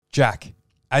Jack,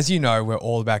 as you know, we're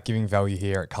all about giving value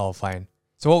here at Colour Plane.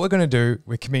 So what we're going to do,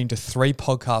 we're committing to 3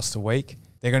 podcasts a week.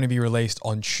 They're going to be released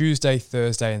on Tuesday,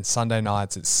 Thursday, and Sunday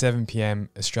nights at 7 p.m.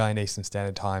 Australian Eastern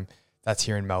Standard Time. That's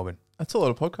here in Melbourne. That's a lot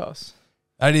of podcasts.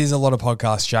 That is a lot of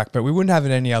podcasts, Jack, but we wouldn't have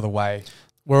it any other way.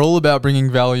 We're all about bringing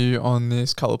value on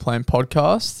this Colour Plane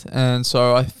podcast. And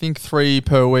so I think 3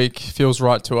 per week feels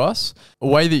right to us. A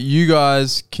way that you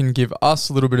guys can give us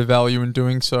a little bit of value in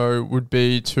doing so would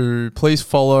be to please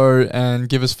follow and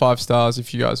give us 5 stars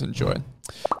if you guys enjoy.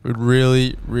 We'd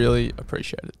really, really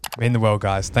appreciate it. Mean the world,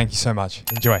 guys. Thank you so much.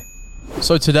 Enjoy.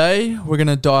 So today we're going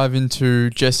to dive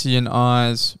into Jesse and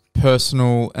I's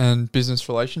personal and business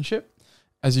relationship.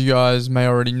 As you guys may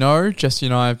already know, Jesse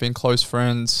and I have been close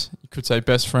friends, you could say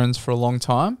best friends, for a long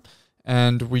time,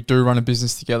 and we do run a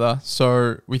business together.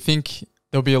 So we think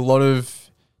there'll be a lot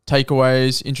of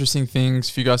takeaways, interesting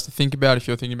things for you guys to think about if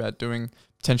you're thinking about doing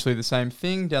potentially the same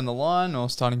thing down the line or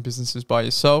starting businesses by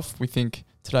yourself. We think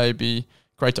today would be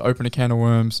great to open a can of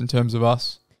worms in terms of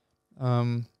us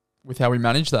with how we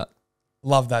manage that.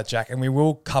 Love that, Jack, and we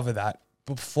will cover that.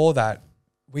 But before that,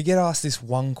 we get asked this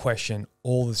one question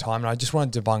all the time, and I just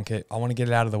want to debunk it. I want to get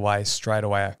it out of the way straight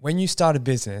away. When you start a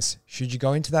business, should you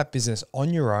go into that business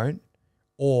on your own,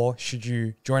 or should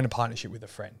you join a partnership with a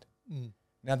friend?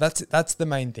 Now, that's the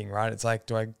main thing, right? It's like,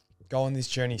 do I go on this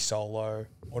journey solo,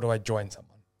 or do I join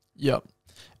someone? Yep.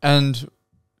 And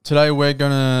today we're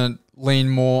going to lean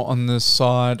more on the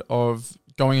side of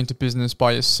going into business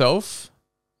by yourself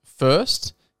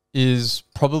first is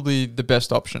probably the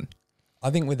best option. I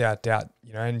think without doubt,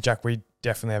 and Jack, we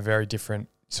definitely have very different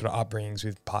sort of upbringings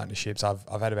with partnerships. I've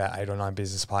had about 8 or 9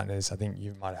 business partners. I think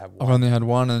you might have one. I've only had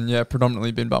one, and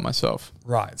predominantly been by myself.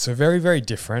 Right. So very, very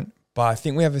different. But I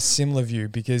think we have a similar view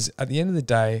because at the end of the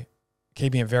day,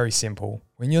 keeping it very simple,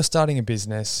 when you're starting a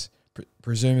business,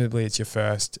 presumably it's your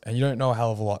first, and you don't know a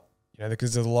hell of a lot,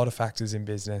 because there's a lot of factors in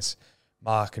business,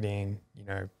 marketing,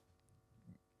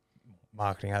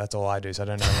 marketing, that's all I do, so I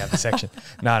don't know any other section.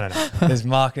 No. There's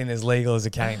marketing, there's legal, there's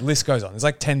accounting, the list goes on. There's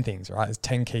like 10 things, right? There's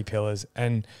 10 key pillars,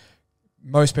 and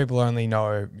most people only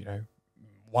know,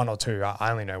 1 or 2.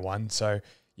 I only know 1. So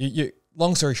you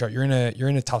long story short, you're in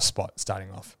a tough spot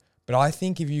starting off. But I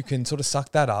think if you can sort of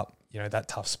suck that up, that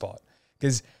tough spot,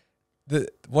 because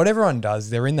what everyone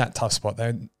does, they're in that tough spot.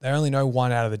 They only know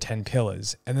 1 out of the 10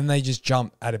 pillars, and then they just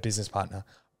jump at a business partner.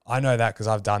 I know that because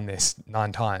I've done this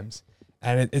 9 times.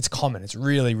 And it's common. It's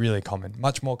really, really common.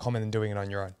 Much more common than doing it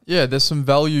on your own. Yeah, there's some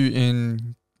value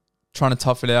in trying to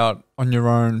tough it out on your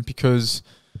own because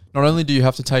not only do you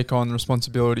have to take on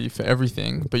responsibility for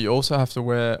everything, but you also have to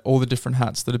wear all the different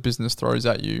hats that a business throws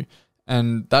at you.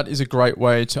 And that is a great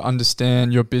way to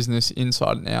understand your business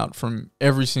inside and out from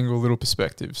every single little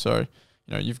perspective. So,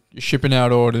 you're shipping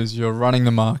out orders, you're running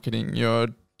the marketing, you're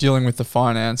dealing with the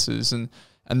finances, and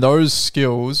those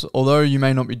skills, although you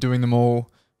may not be doing them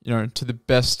all to the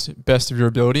best of your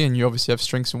ability, and you obviously have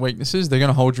strengths and weaknesses, they're going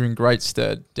to hold you in great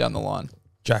stead down the line.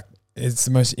 Jack, it's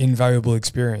the most invaluable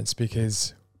experience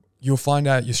because you'll find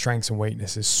out your strengths and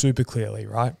weaknesses super clearly,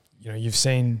 right? You've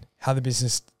seen how the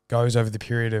business goes over the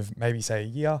period of maybe say a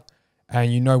year,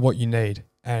 and you know what you need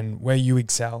and where you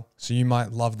excel. So you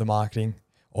might love the marketing,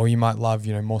 or you might love,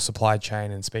 more supply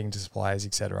chain and speaking to suppliers,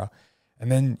 etc.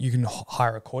 And then you can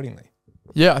hire accordingly.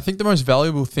 Yeah, I think the most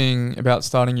valuable thing about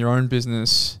starting your own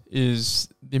business is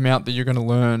the amount that you're going to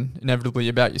learn inevitably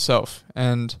about yourself.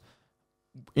 And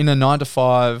in a 9 to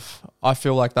 5, I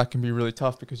feel like that can be really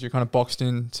tough because you're kind of boxed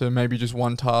into maybe just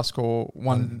one task or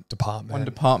one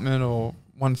department or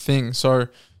one thing. So,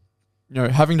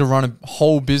 having to run a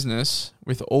whole business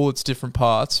with all its different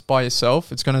parts by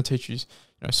yourself, it's going to teach you,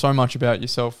 so much about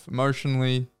yourself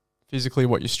emotionally, physically,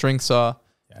 what your strengths are.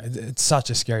 Yeah, it's such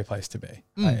a scary place to be.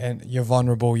 And you're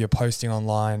vulnerable, you're posting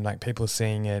online, like people are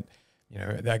seeing it.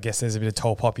 I guess there's a bit of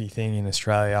tall poppy thing in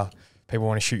Australia. People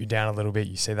want to shoot you down a little bit.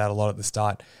 You see that a lot at the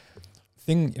start.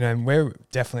 We're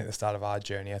definitely at the start of our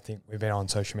journey. I think we've been on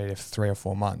social media for 3 or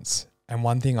 4 months. And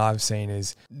one thing I've seen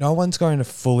is no one's going to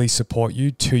fully support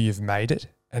you till you've made it.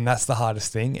 And that's the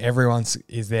hardest thing. Everyone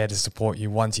is there to support you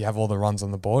once you have all the runs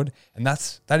on the board. And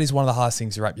that is one of the hardest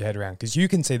things to wrap your head around because you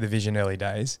can see the vision early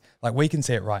days. Like we can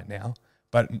see it right now,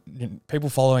 but people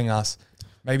following us,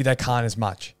 maybe they can't as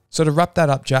much. So to wrap that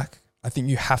up, Jack, I think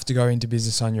you have to go into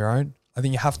business on your own. I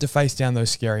think you have to face down those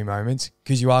scary moments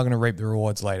because you are going to reap the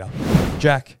rewards later.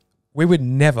 Jack, we would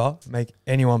never make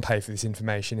anyone pay for this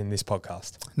information in this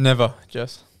podcast. Never,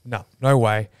 Jess. No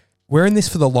way. We're in this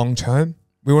for the long term.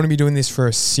 We want to be doing this for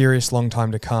a serious long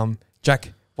time to come.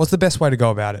 Jack, what's the best way to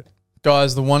go about it?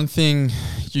 Guys, the one thing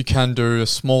you can do, a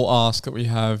small ask that we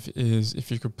have, is if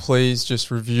you could please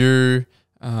just review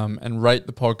and rate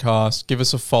the podcast, give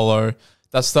us a follow.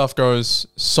 That stuff goes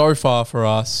so far for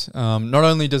us. Not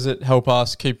only does it help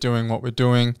us keep doing what we're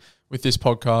doing with this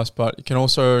podcast, but it can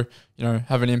also,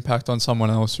 have an impact on someone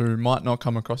else who might not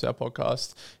come across our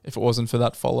podcast if it wasn't for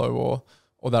that follow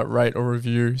or that rate or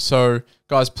review. So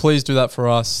guys, please do that for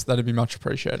us. That'd be much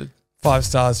appreciated. 5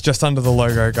 stars just under the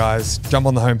logo, guys. Jump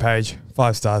on the homepage.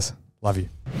 5 stars. Love you.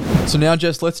 So now,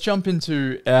 Jess, let's jump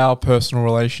into our personal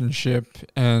relationship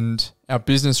and our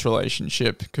business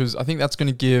relationship, because I think that's going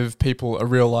to give people a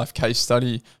real life case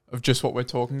study of just what we're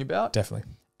talking about. Definitely.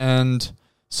 And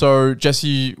so,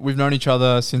 Jesse, we've known each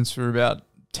other since we were about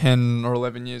 10 or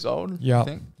 11 years old. Yeah. I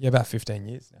think. Yeah, about 15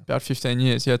 years now. About 15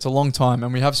 years. Yeah, it's a long time.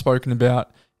 And we have spoken about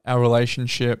our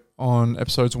relationship on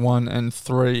episodes 1 and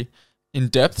 3 in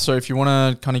depth. So if you want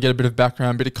to kind of get a bit of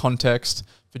background, a bit of context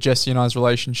for Jesse and I's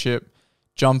relationship,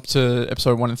 jump to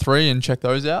episode 1 and 3 and check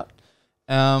those out.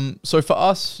 So for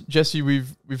us, Jesse,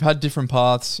 we've had different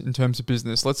paths in terms of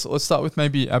business. Let's start with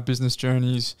maybe our business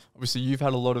journeys. Obviously, you've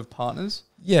had a lot of partners.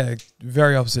 Yeah,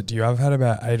 very opposite to you. I've had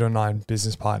about 8 or 9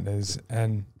 business partners,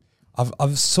 and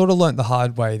I've sort of learnt the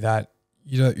hard way that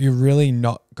you're really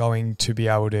not going to be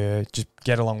able to just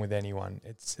get along with anyone.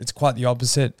 It's quite the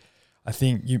opposite. I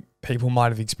think people might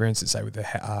have experienced it, say, with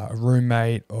a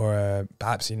roommate or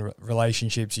perhaps in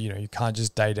relationships. You can't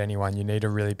just date anyone. You need to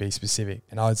really be specific.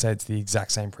 And I would say it's the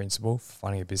exact same principle for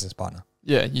finding a business partner.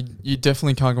 Yeah, you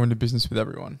definitely can't go into business with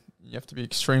everyone. You have to be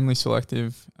extremely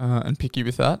selective and picky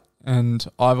with that. And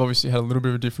I've obviously had a little bit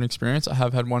of a different experience. I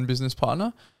have had one business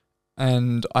partner,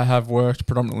 and I have worked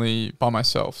predominantly by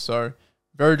myself. So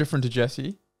very different to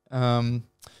Jesse. But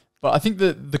I think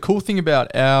the cool thing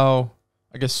about our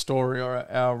story or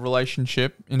our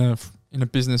relationship in a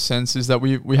business sense is that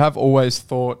we have always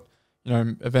thought,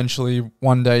 eventually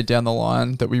one day down the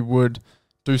line that we would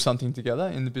do something together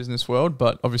in the business world,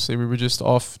 but obviously we were just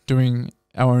off doing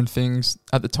our own things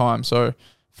at the time. So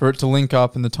for it to link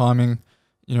up and the timing,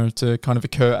 to kind of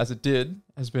occur as it did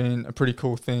has been a pretty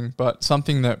cool thing, but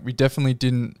something that we definitely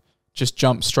didn't just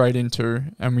jump straight into,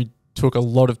 and we took a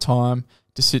lot of time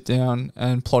to sit down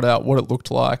and plot out what it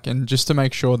looked like, and just to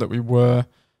make sure that we were,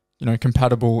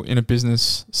 compatible in a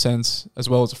business sense as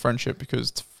well as a friendship,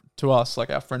 because to us, like,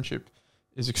 our friendship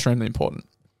is extremely important.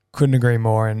 Couldn't agree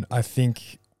more. And I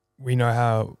think we know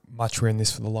how much we're in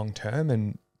this for the long term,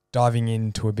 and diving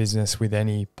into a business with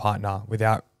any partner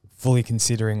without fully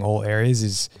considering all areas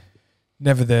is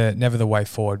never the way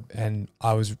forward. And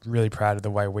I was really proud of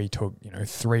the way we took,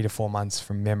 3 to 4 months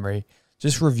from memory,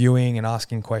 just reviewing and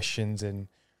asking questions, and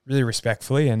really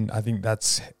respectfully. And I think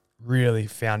that's really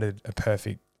founded a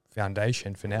perfect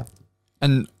foundation for now.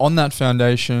 And on that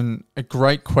foundation, a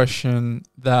great question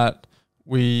that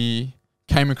we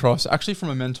came across actually from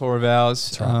a mentor of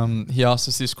ours. Right. He asked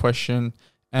us this question.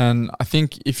 And I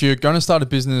think if you're going to start a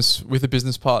business with a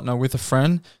business partner, with a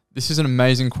friend, this is an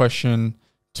amazing question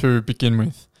to begin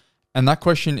with. And that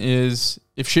question is,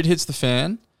 if shit hits the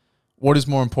fan, what is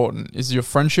more important? Is your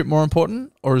friendship more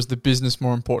important, or is the business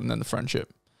more important than the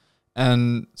friendship?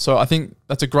 And so I think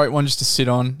that's a great one just to sit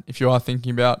on if you are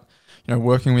thinking about,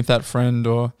 working with that friend,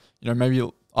 or, maybe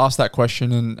ask that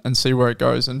question and see where it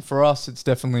goes. And for us, it's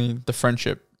definitely the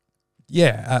friendship.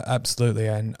 Yeah, absolutely.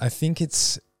 And I think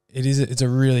it's a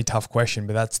really tough question,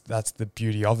 but that's the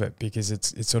beauty of it, because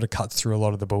it sort of cuts through a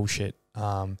lot of the bullshit.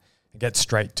 It gets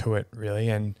straight to it, really.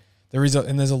 And there's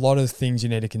a lot of things you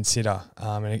need to consider,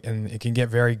 and it can get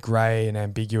very grey and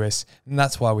ambiguous. And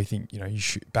that's why we think, you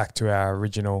should, back to our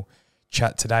original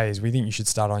chat today, is we think you should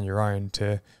start on your own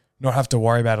to not have to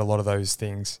worry about a lot of those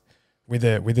things with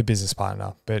a business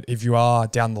partner. But if you are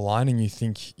down the line and you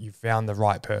think you've found the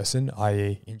right person,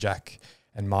 i.e. in Jack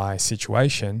and my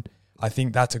situation, I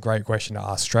think that's a great question to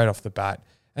ask straight off the bat.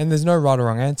 And there's no right or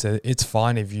wrong answer. It's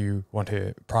fine if you want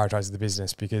to prioritize the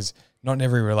business, because not in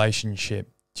every relationship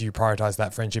do you prioritize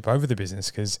that friendship over the business,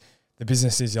 because the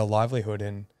business is your livelihood,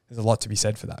 and there's a lot to be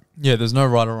said for that. Yeah, there's no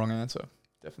right or wrong answer.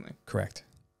 Definitely. Correct.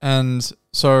 And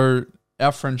so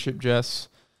our friendship, Jess,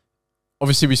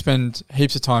 obviously we spend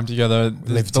heaps of time together.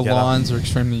 The lines are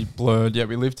extremely blurred. Yeah,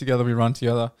 we live together, we run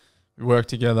together, we work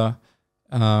together.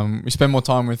 We spend more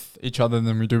time with each other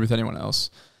than we do with anyone else.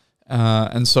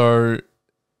 And so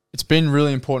it's been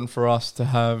really important for us to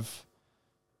have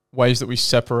ways that we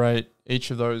separate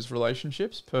each of those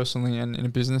relationships, personally and in a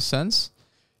business sense.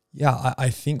 Yeah,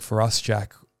 I think for us,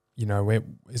 Jack,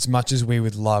 as much as we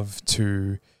would love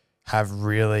to have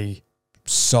really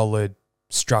solid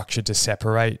structure to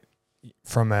separate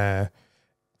from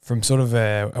sort of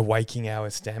a waking hour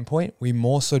standpoint, we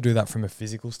more so do that from a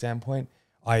physical standpoint,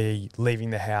 i.e.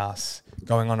 leaving the house,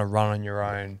 going on a run on your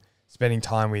own, spending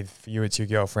time with, for you, it's your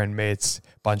girlfriend, me, it's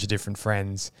a bunch of different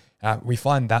friends. We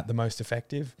find that the most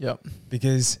effective. Yep.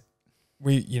 Because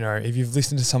if you've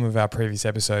listened to some of our previous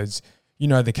episodes, you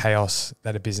know the chaos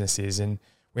that a business is, and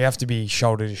we have to be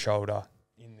shoulder to shoulder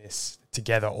in this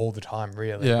together all the time,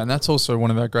 really. Yeah, and that's also one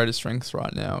of our greatest strengths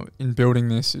right now in building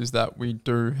this, is that we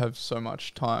do have so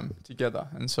much time together.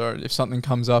 And so if something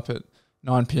comes up at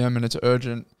 9 p.m. and it's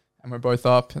urgent and we're both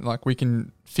up, and like we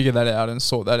can figure that out and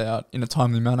sort that out in a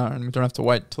timely manner, and we don't have to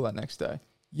wait till that next day.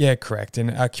 Yeah, correct. And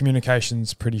our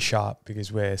communication's pretty sharp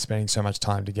because we're spending so much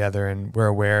time together and we're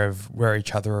aware of where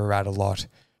each other are at a lot.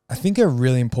 I think a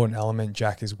really important element,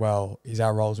 Jack, as well, is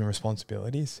our roles and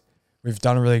responsibilities. We've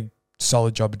done a really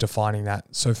solid job of defining that.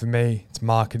 So for me, it's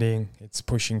marketing, it's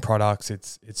pushing products,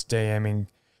 it's DMing,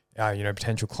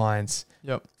 potential clients.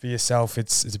 Yep. For yourself,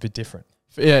 it's a bit different.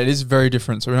 Yeah, it is very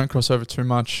different. So we don't cross over too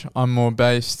much. I'm more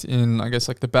based in, I guess,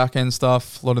 like the back end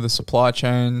stuff, a lot of the supply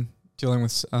chain, dealing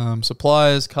with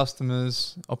suppliers,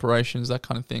 customers, operations, that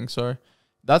kind of thing. So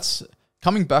that's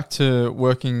coming back to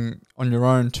working on your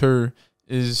own too,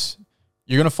 is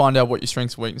you're going to find out what your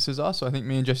strengths and weaknesses are. So I think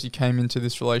me and Jesse came into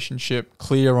this relationship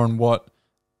clear on what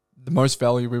the most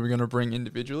value we were going to bring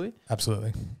individually.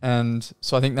 Absolutely. And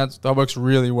so I think that works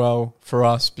really well for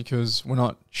us because we're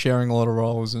not sharing a lot of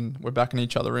roles and we're backing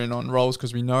each other in on roles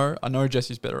because I know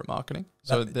Jesse's better at marketing.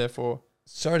 So therefore...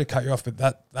 Sorry to cut you off, but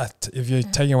that if you're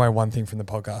taking away one thing from the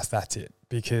podcast, that's it.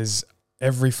 Because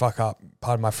every fuck up,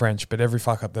 pardon my French, but every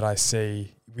fuck up that I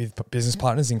see with business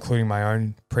partners, including my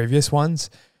own previous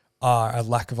ones, are a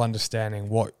lack of understanding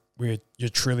what you're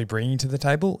truly bringing to the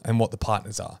table and what the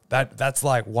partners are. That's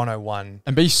like 101.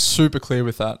 And be super clear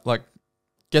with that. Like,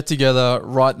 get together,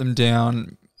 write them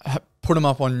down, put them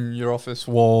up on your office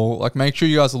wall. Like, make sure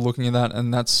you guys are looking at that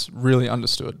and that's really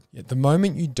understood. Yeah, the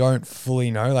moment you don't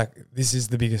fully know, like this is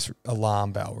the biggest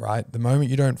alarm bell, right? The moment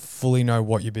you don't fully know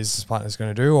what your business partner is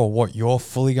going to do or what you're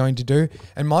fully going to do.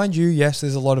 And mind you, yes,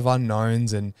 there's a lot of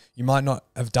unknowns and you might not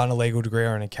have done a legal degree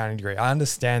or an accounting degree. I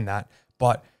understand that,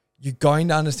 but you're going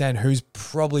to understand who's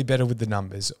probably better with the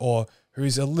numbers or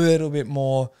who's a little bit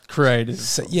more creative.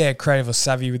 Creative or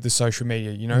savvy with the social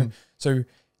media, So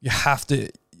you have to,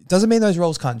 doesn't mean those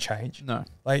roles can't change. No.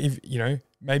 Like if,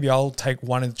 maybe I'll take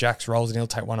one of Jack's roles and he'll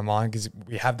take one of mine because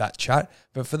we have that chat.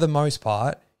 But for the most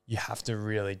part, you have to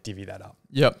really divvy that up.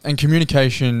 Yep. And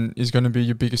communication is going to be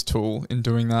your biggest tool in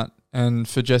doing that. And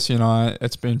for Jesse and I,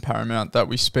 it's been paramount that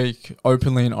we speak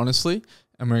openly and honestly,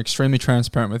 and we're extremely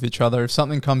transparent with each other. If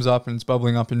something comes up and it's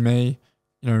bubbling up in me,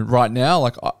 right now,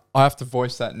 like I have to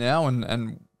voice that now,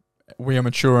 and we are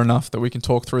mature enough that we can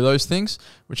talk through those things,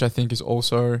 which I think is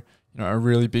also, a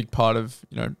really big part of,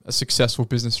 a successful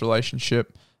business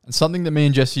relationship, and something that me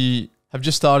and Jesse have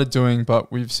just started doing,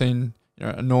 but we've seen,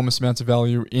 enormous amounts of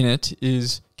value in it,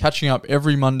 is catching up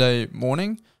every Monday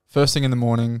morning, first thing in the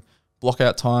morning, block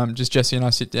out time, just Jesse and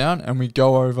I sit down and we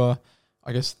go over,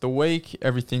 I guess, the week,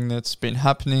 everything that's been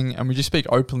happening, and we just speak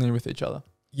openly with each other.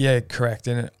 Yeah, correct.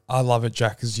 And I love it,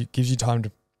 Jack, because it gives you time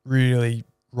to really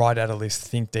write out a list,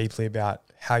 think deeply about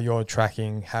how you're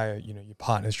tracking, how your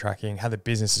partner's tracking, how the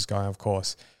business is going, of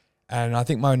course. And I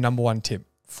think my number one tip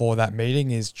for that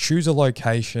meeting is choose a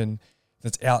location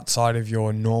that's outside of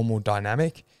your normal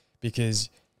dynamic, because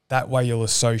that way you'll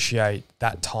associate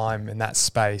that time and that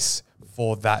space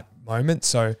for that moment.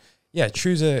 So yeah,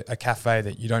 choose a cafe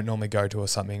that you don't normally go to or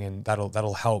something, and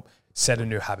that'll help set a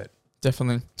new habit.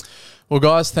 Definitely. Well,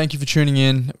 guys, thank you for tuning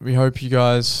in. We hope you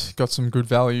guys got some good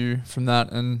value from that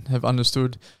and have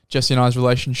understood Jesse and I's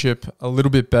relationship a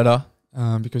little bit better,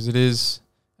 because it is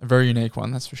a very unique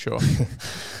one, that's for sure.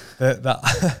 The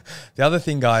other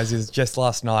thing, guys, is just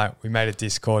last night we made a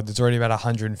Discord. There's already about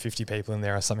 150 people in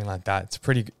there or something like that. It's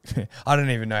pretty. I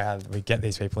don't even know how we get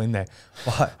these people in there,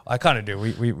 but I kind of do.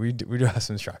 We do have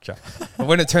some structure. But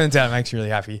when it turns out, it makes me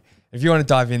really happy. If you want to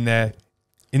dive in there,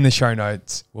 in the show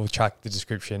notes, we'll chuck the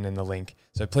description and the link.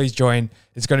 So please join.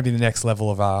 It's going to be the next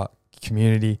level of our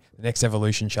community, the next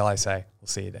evolution, shall I say. We'll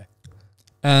see you there.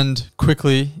 And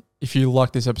quickly, if you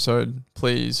like this episode,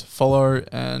 please follow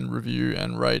and review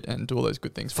and rate and do all those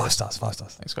good things. 5 stars.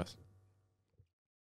 Thanks, guys.